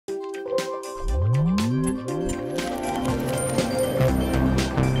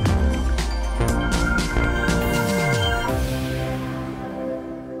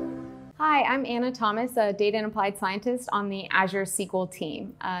I'm Anna Thomas, a data and applied scientist on the Azure SQL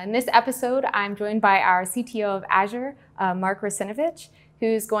team. In this episode, I'm joined by our CTO of Azure, Mark Russinovich,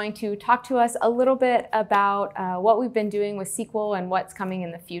 who's going to talk to us a little bit about what we've been doing with SQL and what's coming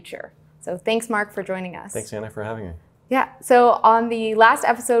in the future. So thanks, Mark, for joining us. Thanks, Anna, for having me. Yeah, so on the last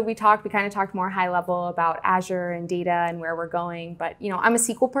episode we kind of talked more high level about Azure and data and where we're going, but I'm a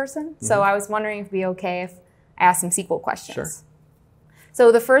SQL person, so I was wondering if it'd be okay if I asked some SQL questions. Sure. So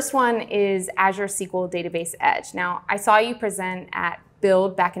the first one is Azure SQL Database Edge. Now, I saw you present at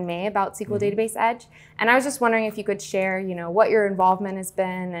Build back in May about SQL Database Edge, and I was just wondering if you could share, what your involvement has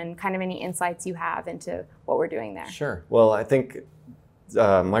been and kind of any insights you have into what we're doing there. Sure. Well, I think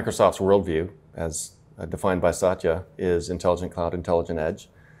Microsoft's worldview, as defined by Satya, is intelligent cloud, intelligent edge,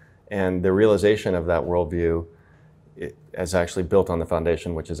 and the realization of that worldview is actually built on the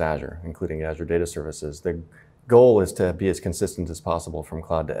foundation, which is Azure, including Azure Data Services. The goal is to be as consistent as possible from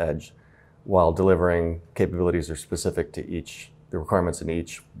cloud to edge, while delivering capabilities that are specific to the requirements in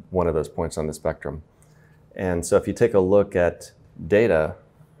each one of those points on the spectrum. And so if you take a look at data,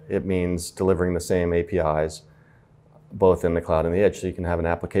 it means delivering the same APIs both in the cloud and the edge, so you can have an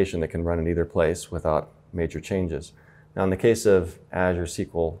application that can run in either place without major changes. Now, in the case of Azure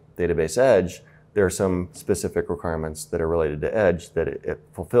SQL Database Edge, there are some specific requirements that are related to edge that it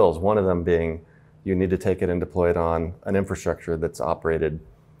fulfills. One of them being you need to take it and deploy it on an infrastructure that's operated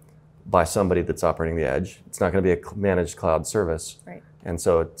by somebody that's operating the edge. It's not going to be a managed cloud service. Right. And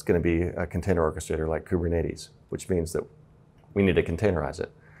so it's going to be a container orchestrator like Kubernetes, which means that we need to containerize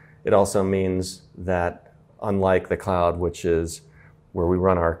it. It also means that unlike the cloud, which is where we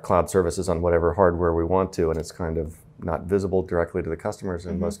run our cloud services on whatever hardware we want to, and it's kind of not visible directly to the customers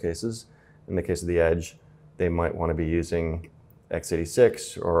in most cases. In the case of the edge, they might want to be using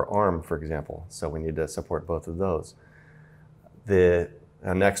x86 or ARM, for example. So we need to support both of those. The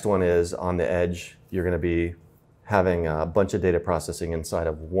next one is on the edge, you're going to be having a bunch of data processing inside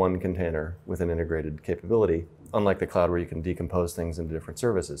of one container with an integrated capability, unlike the cloud where you can decompose things into different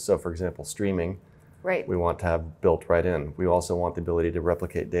services. So for example, streaming, we want to have built right in. We also want the ability to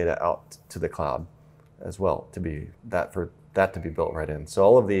replicate data out to the cloud as well, for that to be built right in. So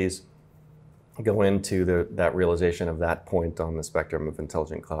all of these go into that realization of that point on the spectrum of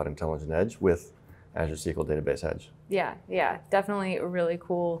intelligent cloud, intelligent edge with Azure SQL Database Edge. Yeah, definitely a really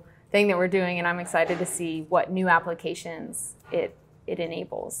cool thing that we're doing, and I'm excited to see what new applications it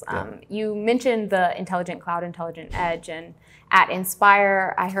enables. You mentioned the intelligent cloud, intelligent edge, and at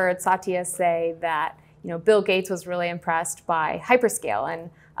Inspire, I heard Satya say that Bill Gates was really impressed by Hyperscale,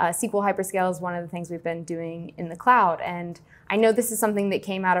 and SQL Hyperscale is one of the things we've been doing in the cloud. And I know this is something that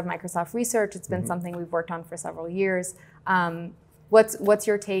came out of Microsoft research. It's been something we've worked on for several years. What's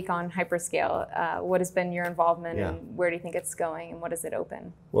your take on Hyperscale? What has been your involvement, and where do you think it's going, and what does it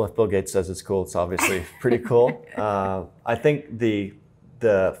open? Well, if Bill Gates says it's cool, it's obviously pretty cool. I think the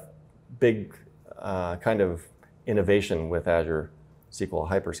big kind of innovation with Azure SQL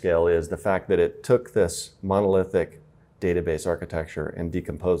Hyperscale is the fact that it took this monolithic database architecture and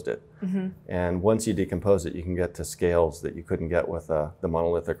decomposed it. And once you decompose it, you can get to scales that you couldn't get with the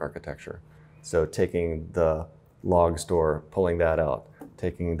monolithic architecture. So taking the log store, pulling that out,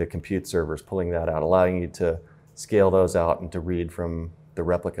 taking the compute servers, pulling that out, allowing you to scale those out and to read from the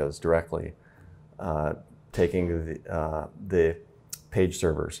replicas directly, taking the page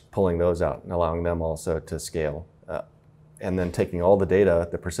servers, pulling those out and allowing them also to scale, and then taking all the data,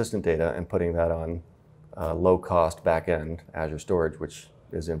 the persistent data, and putting that on low-cost back-end Azure storage, which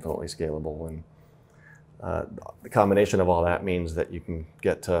is infinitely scalable. And the combination of all that means that you can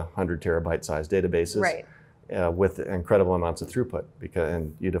get to 100 terabyte size databases with incredible amounts of throughput,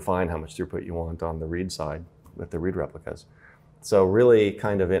 and you define how much throughput you want on the read side with the read replicas. So really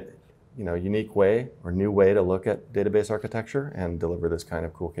kind of unique way or new way to look at database architecture and deliver this kind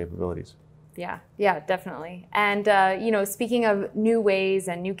of cool capabilities. Yeah, definitely. And speaking of new ways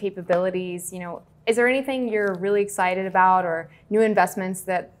and new capabilities, is there anything you're really excited about or new investments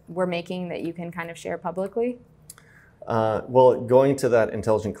that we're making that you can kind of share publicly? Well, going to that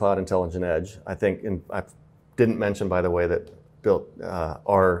intelligent cloud, intelligent edge, I think, I didn't mention, by the way, that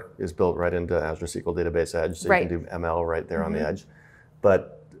R is built right into Azure SQL Database Edge, so you can do ML right there on the edge.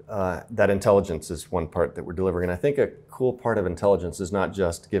 But that intelligence is one part that we're delivering. And I think a cool part of intelligence is not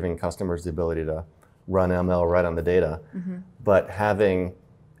just giving customers the ability to run ML right on the data, but having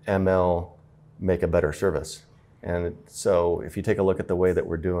ML make a better service. And so if you take a look at the way that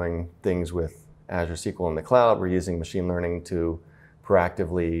we're doing things with Azure SQL in the cloud, we're using machine learning to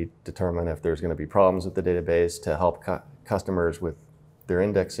proactively determine if there's going to be problems with the database, to help customers with their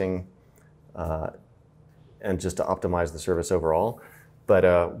indexing, and just to optimize the service overall.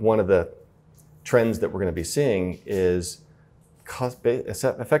 But one of the trends that we're going to be seeing is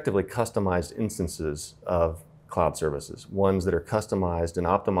effectively customized instances of cloud services, ones that are customized and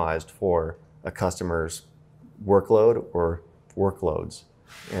optimized for a customer's workload or workloads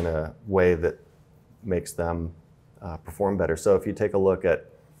in a way that makes them perform better. So if you take a look at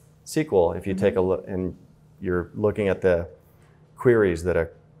SQL, if you take a look and you're looking at the queries that a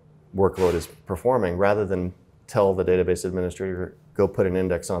workload is performing, rather than tell the database administrator, go put an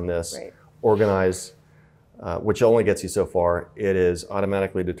index on this, Right. organize, which only gets you so far, it is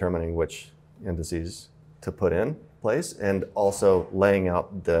automatically determining which indices to put in place and also laying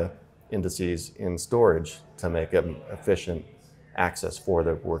out the indices in storage to make an efficient access for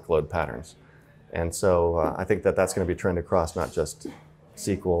the workload patterns. And so I think that that's going to be trend across not just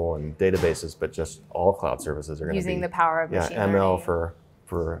SQL and databases, but just all cloud services are going to be Using the power of machine learning. ML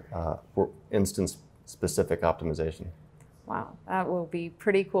for instance-specific optimization. Wow, that will be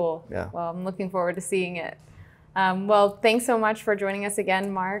pretty cool. Yeah. Well, I'm looking forward to seeing it. Well, thanks so much for joining us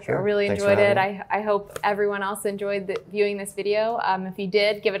again, Mark. Sure. I really Thanks enjoyed for it. having me. I hope everyone else enjoyed viewing this video. If you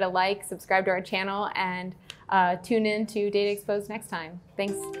did, give it a like, subscribe to our channel, and tune in to Data Exposed next time.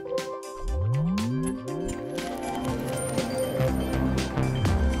 Thanks.